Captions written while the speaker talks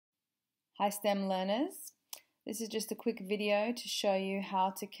Hi STEM learners, this is just a quick video to show you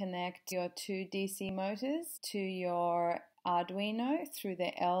how to connect your two DC motors to your Arduino through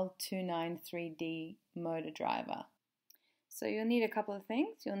the L293D motor driver. So you'll need a couple of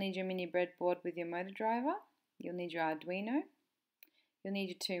things. You'll need your mini breadboard with your motor driver, you'll need your Arduino, you'll need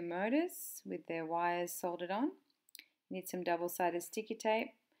your two motors with their wires soldered on, you need some double-sided sticky tape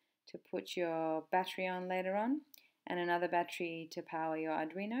to put your battery on later on, and another battery to power your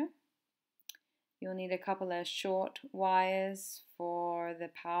Arduino. You'll need a couple of short wires for the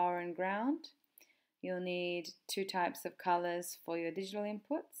power and ground. You'll need two types of colors for your digital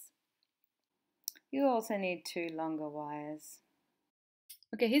inputs. You'll also need two longer wires.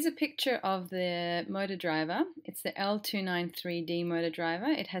 Okay, here's a picture of the motor driver. It's the L293D motor driver.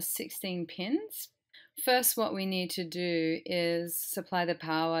 It has 16 pins. First, what we need to do is supply the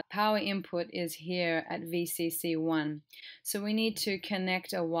power. Power input is here at VCC1. So we need to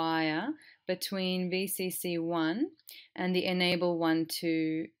connect a wire between VCC1 and the enable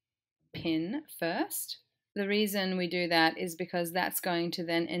 1-2 pin first. The reason we do that is because that's going to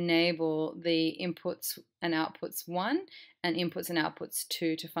then enable the inputs and outputs 1 and inputs and outputs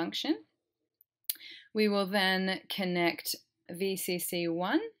 2 to function. We will then connect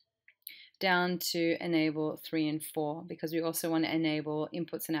VCC1 down to enable 3 and 4 because we also want to enable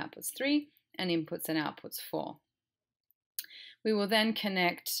inputs and outputs 3 and inputs and outputs 4. We will then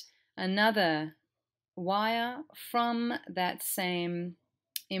connect another wire from that same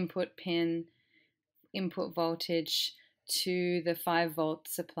input pin, input voltage, to the 5-volt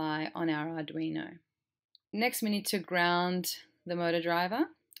supply on our Arduino. Next, we need to ground the motor driver.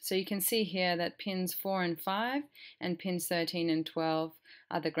 So you can see here that pins 4 and 5 and pins 13 and 12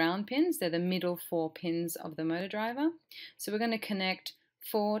 are the ground pins. They're the middle 4 pins of the motor driver. So we're going to connect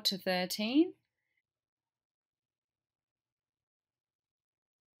 4 to 13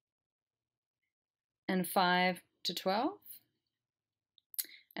 and 5 to 12.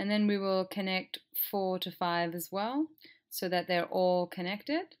 And then we will connect 4 to 5 as well so that they're all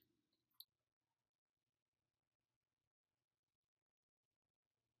connected.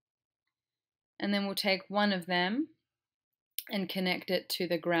 And then we'll take one of them and connect it to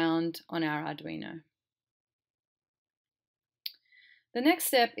the ground on our Arduino. The next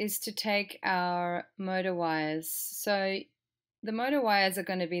step is to take our motor wires. So the motor wires are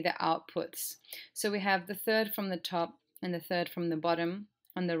going to be the outputs. So we have the third from the top and the third from the bottom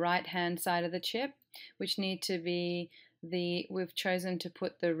on the right hand side of the chip, which need to be we've chosen to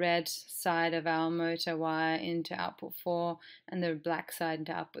put the red side of our motor wire into output 4 and the black side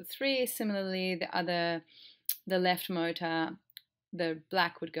into output 3. Similarly, the left motor, the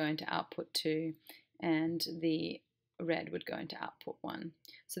black would go into output 2 and the red would go into output 1.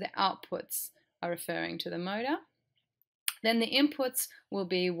 So the outputs are referring to the motor. Then the inputs will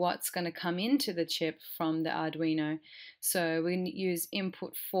be what's going to come into the chip from the Arduino. So we use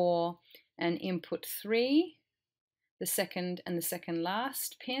input 4 and input 3, the second and the second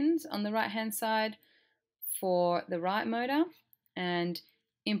last pins on the right hand side for the right motor, and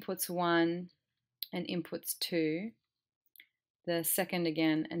inputs 1 and inputs 2, the second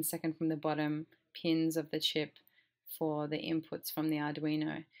again and second from the bottom pins of the chip for the inputs from the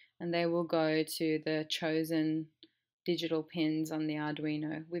Arduino, and they will go to the chosen digital pins on the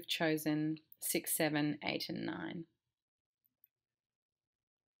Arduino. We've chosen 6, 7, 8 and 9.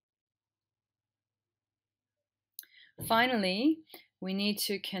 Finally, we need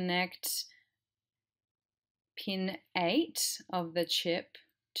to connect pin 8 of the chip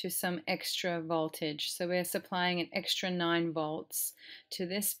to some extra voltage. So we're supplying an extra 9 volts to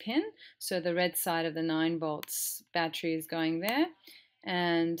this pin. So the red side of the 9 volts battery is going there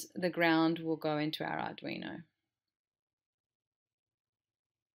and the ground will go into our Arduino.